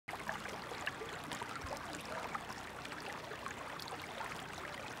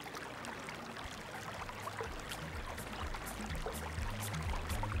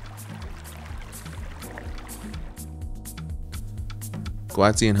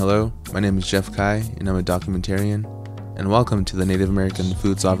Guatsi and hello, my name is Jeff Kai and I'm a documentarian, and welcome to the Native American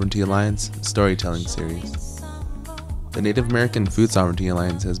Food Sovereignty Alliance Storytelling Series. The Native American Food Sovereignty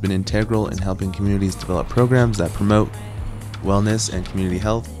Alliance has been integral in helping communities develop programs that promote wellness and community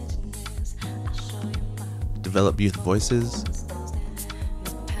health, develop youth voices,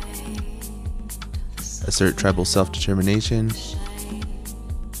 assert tribal self-determination,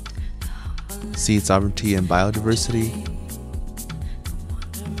 seed sovereignty and biodiversity,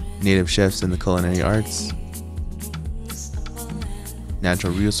 native chefs in the culinary arts,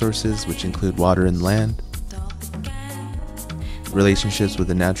 natural resources which include water and land, relationships with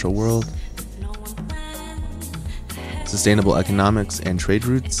the natural world, sustainable economics and trade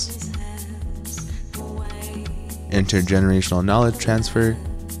routes, intergenerational knowledge transfer,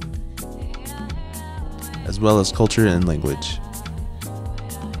 as well as culture and language.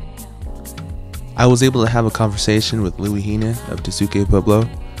 I was able to have a conversation with Louis Hina of Tesuque Pueblo,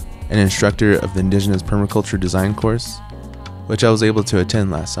 an instructor of the Indigenous Permaculture Design course, which I was able to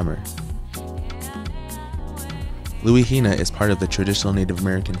attend last summer. Louis Hina is part of the Traditional Native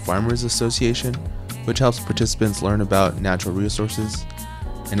American Farmers Association, which helps participants learn about natural resources,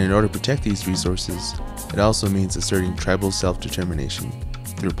 and in order to protect these resources, it also means asserting tribal self-determination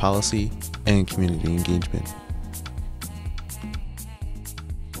through policy and community engagement.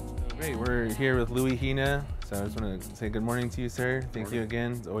 Great, we're here with Louis Hina. So I just want to say good morning to you, sir. Thank you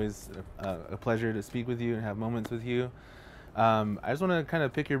again. It's always a pleasure to speak with you and have moments with you. I just want to kind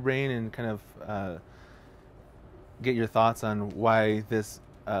of pick your brain and kind of get your thoughts on why this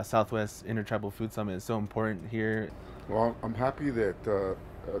Southwest Intertribal Food Summit is so important here. Well, I'm happy that the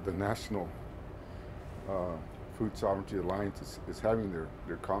National Food Sovereignty Alliance is having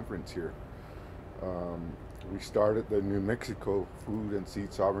their conference here. We started the New Mexico Food and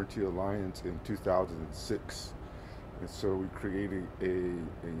Seed Sovereignty Alliance in 2006. And so we created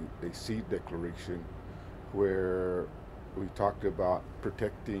a seed declaration where we talked about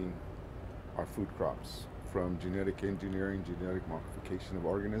protecting our food crops from genetic engineering, genetic modification of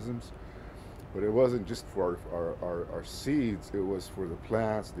organisms. But it wasn't just for our seeds, it was for the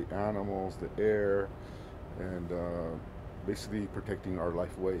plants, the animals, the air, and basically protecting our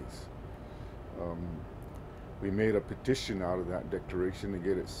life ways. We made a petition out of that declaration to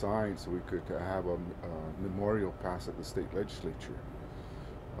get it signed so we could have a memorial passed at the state legislature.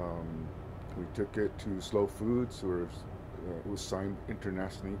 We took it to Slow Foods, where it was signed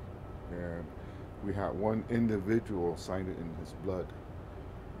internationally, and we had one individual sign it in his blood.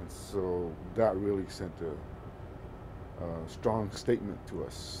 And so that really sent a strong statement to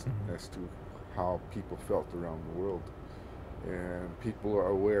us as to how people felt around the world. And people are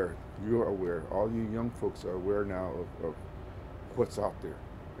aware, you're aware, all you young folks are aware now of what's out there.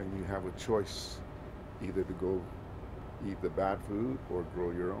 And you have a choice either to go eat the bad food or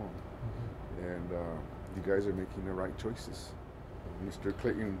grow your own. And you guys are making the right choices. Mr.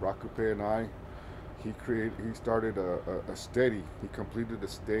 Clayton Bracupe and I, he started a study, he completed a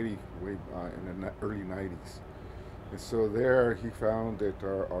study way in the early 90s. And so there he found that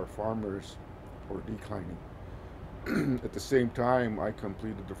our farmers were declining. At the same time, I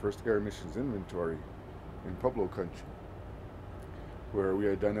completed the first air emissions inventory in Pueblo country, where we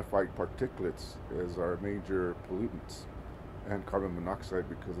identified particulates as our major pollutants and carbon monoxide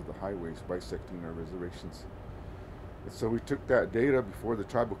because of the highways bisecting our reservations. And so we took that data before the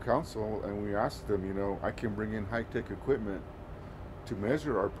tribal council and we asked them, you know, I can bring in high-tech equipment to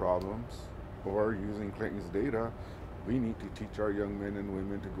measure our problems, or using Clayton's data, we need to teach our young men and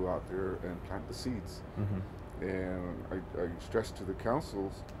women to go out there and plant the seeds. And I stressed to the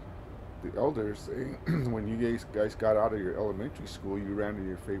councils, the elders, saying, when you guys got out of your elementary school, you ran to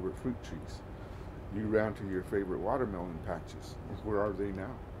your favorite fruit trees. You ran to your favorite watermelon patches. Where are they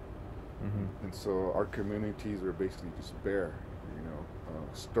now? And so our communities are basically just bare, you know,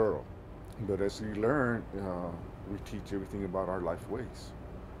 sterile. But as we learn, we teach everything about our life ways,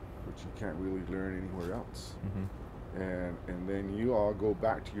 which you can't really learn anywhere else. And then you all go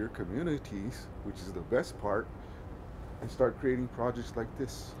back to your communities, which is the best part, and start creating projects like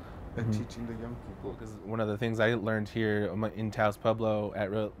this and teaching the young people. Because one of the things I learned here in Taos Pueblo at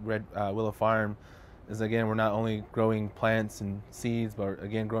Red Willow Farm is, again, we're not only growing plants and seeds, but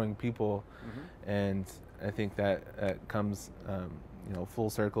again growing people. And I think that comes you know, full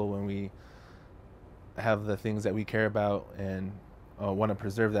circle when we have the things that we care about and want to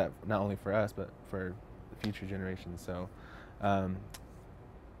preserve that, not only for us but for future generations. So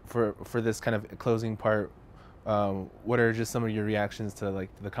for this kind of closing part, what are just some of your reactions to like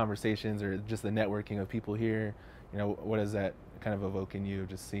the conversations or just the networking of people here? You know, what does that kind of evoke in you,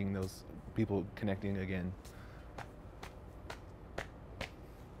 just seeing those people connecting again?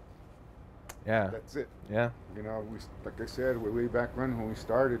 Yeah. That's it. Yeah. You know, like I said, way back when we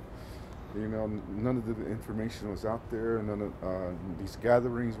started, you know, none of the information was out there. None of these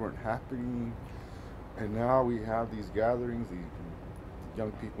gatherings weren't happening, and now we have these gatherings. These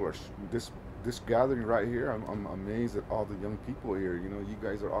young people are this gathering right here. I'm amazed at all the young people here. You know, you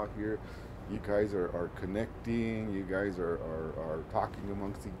guys are all here. You guys are connecting. You guys are talking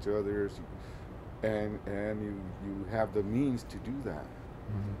amongst each other, and you have the means to do that.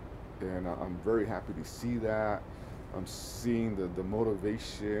 And I'm very happy to see that. I'm seeing the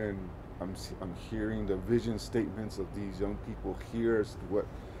motivation. I'm hearing the vision statements of these young people here as to what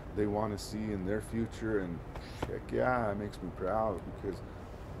they want to see in their future, and heck yeah, it makes me proud because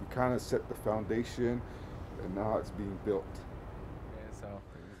we kind of set the foundation, and now it's being built. Okay, so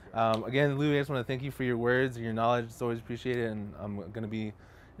again, Louis, I just want to thank you for your words, your knowledge. It's always appreciated, and I'm going to be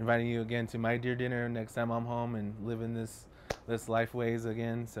inviting you again to my deer dinner next time I'm home and living this life ways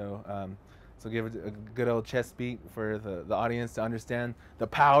again. So give it a good old chest beat for the audience to understand the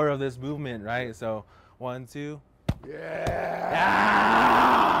power of this movement, right? So 1, 2. Yeah.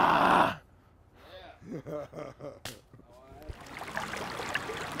 Yeah! Yeah.